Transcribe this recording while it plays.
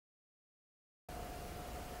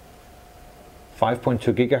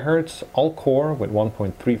5.2 GHz, all-core with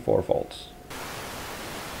 1.34 volts.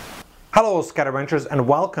 Hello SkatterBenchers and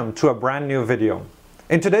welcome to a brand new video.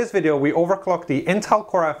 In today's video we overclock the Intel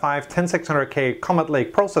Core i5-10600K Comet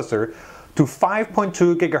Lake processor to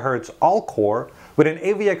 5.2 GHz all-core with an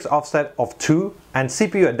AVX offset of 2 and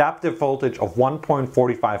CPU adaptive voltage of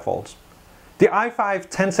 1.45 volts. The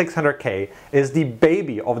i5-10600K is the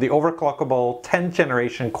baby of the overclockable 10th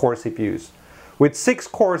generation core CPUs. With 6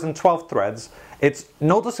 cores and 12 threads, it's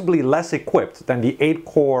noticeably less equipped than the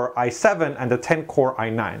 8-core i7 and the 10-core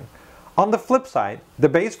i9. On the flip side, the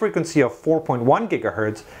base frequency of 4.1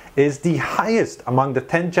 GHz is the highest among the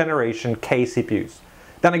 10th generation K CPUs.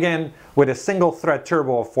 Then again, with a single thread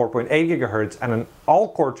turbo of 4.8 GHz and an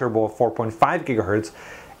all-core turbo of 4.5 GHz,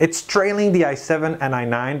 it's trailing the i7 and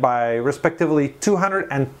i9 by respectively 200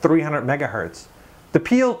 and 300 MHz. The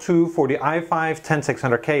PL2 for the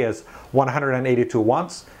i5-10600K is 182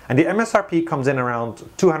 watts and the MSRP comes in around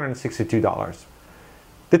 $262.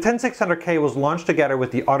 The 10600K was launched together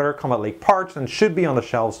with the other Comet Lake parts and should be on the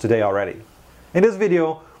shelves today already. In this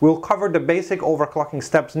video, we'll cover the basic overclocking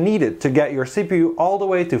steps needed to get your CPU all the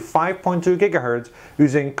way to 5.2 GHz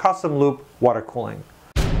using custom loop water cooling.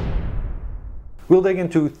 We'll dig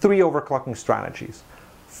into 3 overclocking strategies.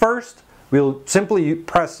 First, we'll simply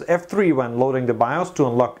press F3 when loading the BIOS to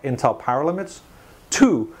unlock Intel power limits.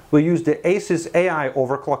 2, we'll use the Asus Ai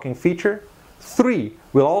Overclocking feature. 3,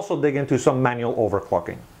 we'll also dig into some manual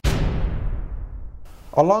overclocking.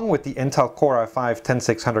 Along with the Intel Core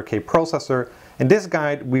i5-10600K processor, in this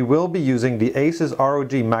guide we will be using the Asus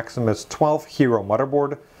ROG Maximus XII Hero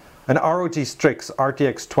motherboard, an ROG Strix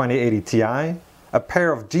RTX 2080 Ti, a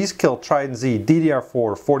pair of G.Skill Trident Z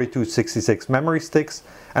DDR4 4266 memory sticks,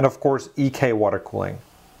 and of course EK water cooling.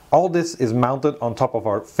 All this is mounted on top of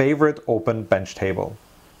our favorite open bench table.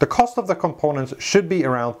 The cost of the components should be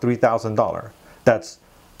around $3,000. That's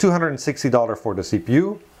 $260 for the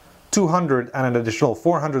CPU, $200 and an additional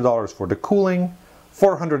 $400 for the cooling,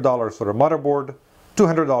 $400 for the motherboard,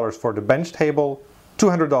 $200 for the bench table,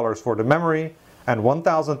 $200 for the memory, and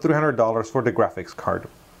 $1,300 for the graphics card.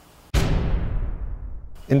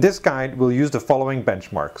 In this guide, we'll use the following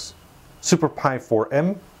benchmarks: SuperPI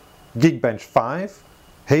 4M, Geekbench 5,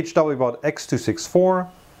 HWBOT X264,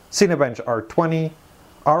 Cinebench R20,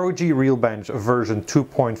 ROG Realbench version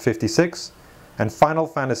 2.56, and Final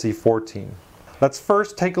Fantasy XIV. Let's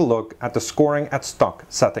first take a look at the scoring at stock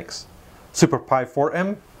settings. SuperPI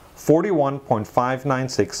 4M,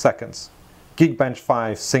 41.596 seconds. Geekbench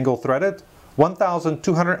 5 single-threaded,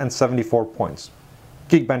 1,274 points.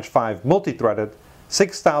 Geekbench 5 multi-threaded,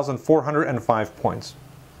 6,405 points.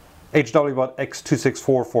 HWBOT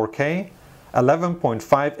X264 4K,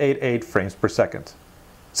 11.588 frames per second.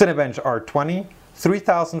 Cinebench R20,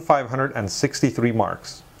 3,563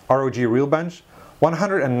 marks. ROG Realbench,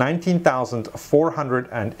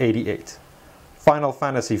 119,488. Final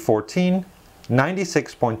Fantasy XIV,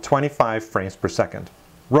 96.25 frames per second.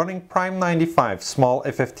 Running Prime 95 small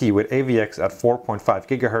FFT with AVX at 4.5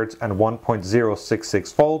 GHz and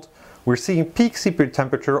 1.066 volt, we're seeing peak CPU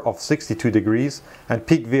temperature of 62 degrees and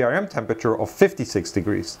peak VRM temperature of 56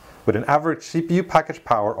 degrees, with an average CPU package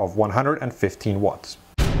power of 115 watts.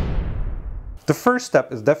 The first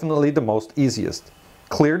step is definitely the most easiest.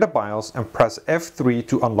 Clear the BIOS and press F3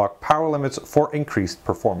 to unlock power limits for increased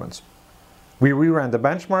performance. We reran the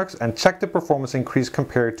benchmarks and checked the performance increase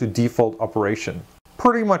compared to default operation.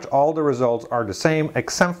 Pretty much all the results are the same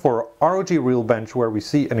except for ROG Realbench, where we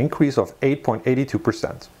see an increase of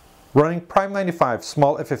 8.82%. Running Prime 95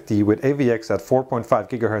 small FFT with AVX at 4.5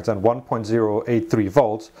 GHz and 1.083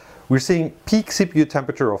 volts, we're seeing peak CPU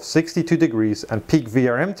temperature of 62 degrees and peak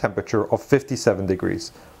VRM temperature of 57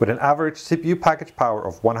 degrees, with an average CPU package power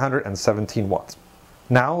of 117 watts.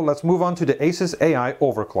 Now let's move on to the Asus Ai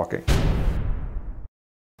Overclocking.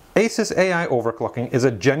 Asus Ai Overclocking is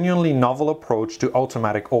a genuinely novel approach to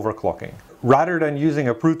automatic overclocking. Rather than using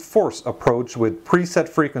a brute force approach with preset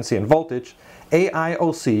frequency and voltage,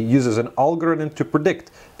 AIOC uses an algorithm to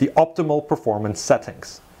predict the optimal performance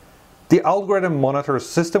settings. The algorithm monitors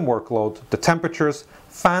system workload, the temperatures,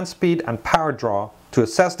 fan speed and power draw to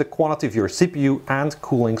assess the quality of your CPU and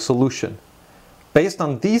cooling solution. Based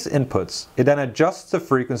on these inputs, it then adjusts the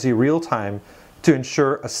frequency real time to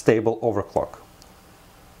ensure a stable overclock.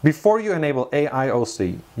 Before you enable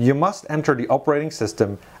AIOC, you must enter the operating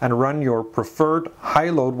system and run your preferred high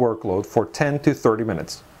load workload for 10 to 30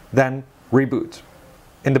 minutes. Then reboot.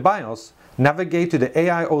 In the BIOS, navigate to the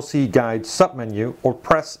AIOC guide submenu or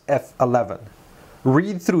press F11.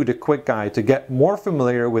 Read through the quick guide to get more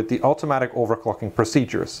familiar with the automatic overclocking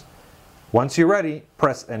procedures. Once you're ready,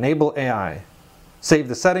 press Enable AI. Save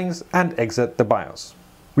the settings and exit the BIOS.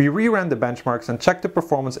 We reran the benchmarks and checked the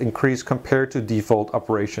performance increase compared to default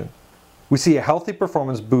operation. We see a healthy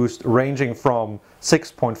performance boost ranging from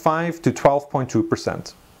 6.5 to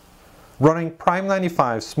 12.2%. Running Prime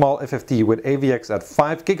 95 small FFT with AVX at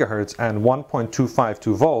 5 GHz and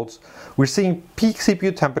 1.252 volts, we're seeing peak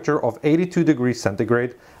CPU temperature of 82 degrees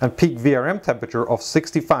centigrade and peak VRM temperature of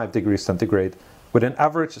 65 degrees centigrade, with an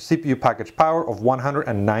average CPU package power of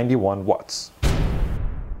 191 watts.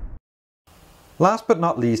 Last but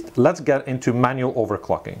not least, let's get into manual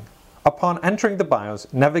overclocking. Upon entering the BIOS,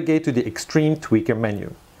 navigate to the Extreme Tweaker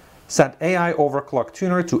menu. Set AI Overclock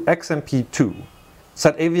Tuner to XMP2.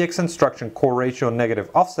 Set AVX instruction core ratio negative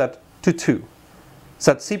offset to 2.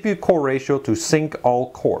 Set CPU core ratio to sync all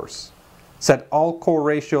cores. Set all core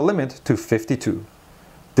ratio limit to 52.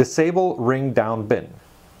 Disable ring down bin.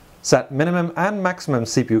 Set minimum and maximum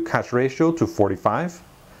CPU cache ratio to 45.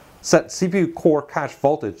 Set CPU core cache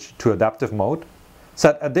voltage to adaptive mode.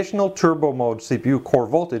 Set additional turbo mode CPU core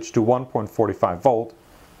voltage to 1.45 volt.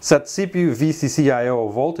 Set CPU VCC-IO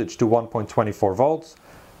voltage to 1.24 volts.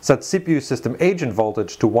 Set CPU system agent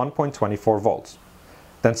voltage to 1.24 volts.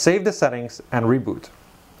 Then save the settings and reboot.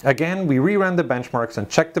 Again, we reran the benchmarks and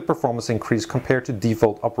checked the performance increase compared to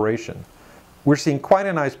default operation. We're seeing quite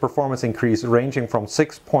a nice performance increase ranging from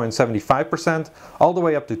 6.75% all the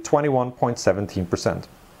way up to 21.17%.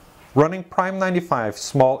 Running Prime 95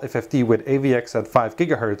 small FFT with AVX at 5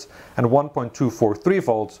 GHz and 1.243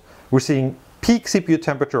 volts, we're seeing peak CPU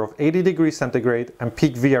temperature of 80 degrees centigrade and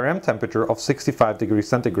peak VRM temperature of 65 degrees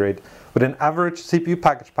centigrade with an average CPU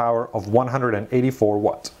package power of 184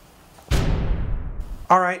 watts.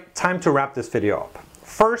 Alright, time to wrap this video up.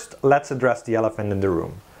 First, let's address the elephant in the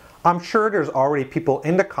room. I'm sure there's already people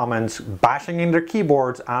in the comments bashing in their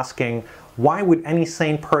keyboards asking why would any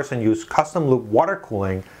sane person use custom loop water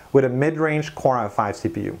cooling with a mid-range Core i5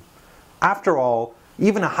 CPU. After all,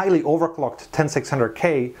 even a highly overclocked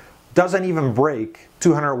 10600K doesn't even break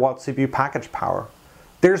 200 watt CPU package power.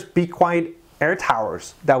 There's Be Quiet air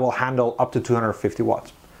towers that will handle up to 250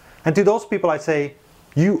 watts. And to those people I say,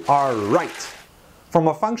 you are right. From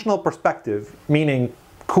a functional perspective, meaning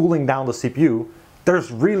cooling down the CPU,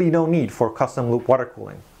 there's really no need for custom loop water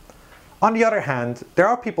cooling. On the other hand, there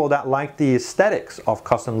are people that like the aesthetics of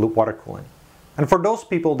custom loop water cooling. And for those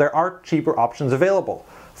people, there are cheaper options available.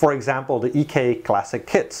 For example, the EK Classic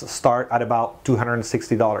kits start at about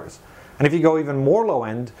 $260. And if you go even more low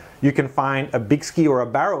end, you can find a Big Ski or a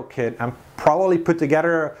Barrow kit and probably put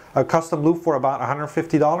together a custom loop for about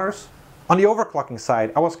 $150. On the overclocking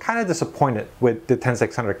side, I was kind of disappointed with the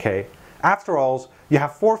 10600K. After all, you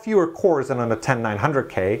have 4 fewer cores than on the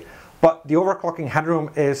 10900K, but the overclocking headroom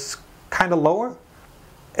is kind of lower.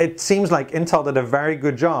 It seems like Intel did a very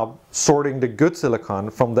good job sorting the good silicon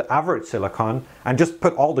from the average silicon and just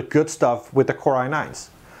put all the good stuff with the Core i9s.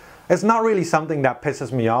 It's not really something that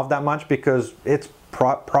pisses me off that much because it's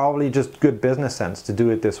probably just good business sense to do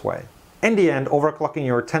it this way. In the end, overclocking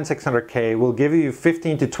your 10600K will give you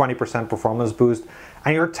 15 to 20% performance boost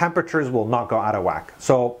and your temperatures will not go out of whack.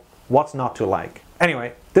 So what's not to like?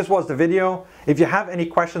 Anyway, this was the video. If you have any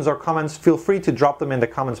questions or comments, feel free to drop them in the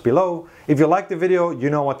comments below. If you like the video,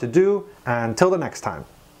 you know what to do. And until the next time.